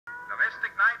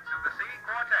C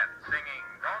Quartet singing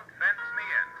Don't Fence Me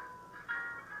In.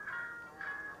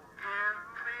 Give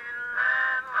me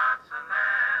land, lots of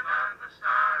land under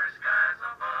starry skies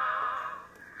above.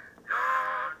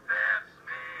 Don't fence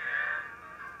me in.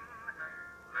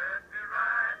 Let me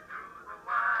ride through the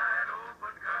wide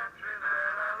open country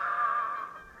that I love.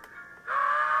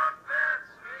 Don't fence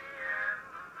me in.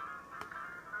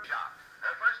 Shop.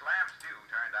 Her first lamb stew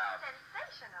turned out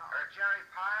sensational. her cherry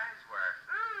pies were,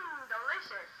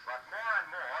 Delicious. but more and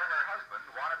more her husband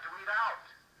wanted to eat out.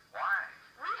 Why?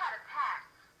 We had a pact.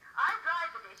 I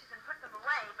dried the dishes and put them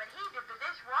away, but he did the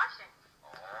dishwashing.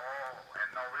 Oh, and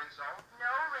no Rinso?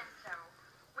 No Rinso.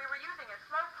 We were using a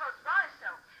slow coat bar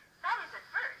soap. That is at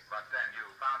first. But then you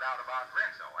found out about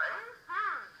Rinso, eh?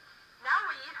 Now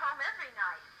we eat home every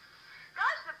night.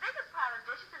 Gosh, the biggest pile of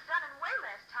dishes is done in way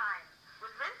less time.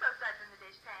 With Rinso suds in the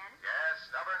dishpan. Yes,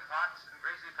 stubborn pots and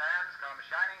greasy pans come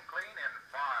shining clean in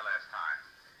far less time.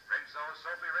 Rinso's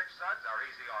soapy-rich suds are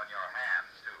easy on your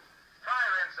hands, too. Try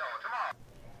Rinso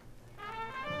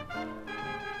tomorrow.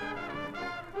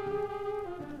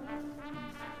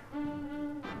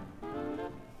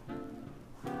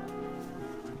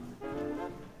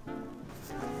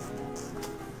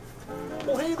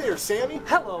 Well, hey there, Sammy.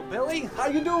 Hello, Billy. How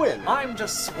you doing? I'm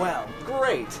just swell.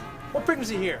 Great. What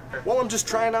brings you here? Well, I'm just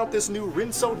trying out this new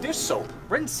Rinso dish soap.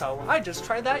 Rinso? I just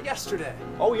tried that yesterday.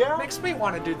 Oh, yeah? Makes me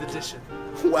want to do the dishes.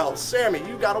 Well, Sammy,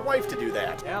 you got a wife to do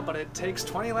that. Yeah, but it takes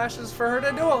 20 lashes for her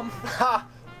to do them. Ha!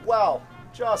 Well,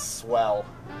 just swell.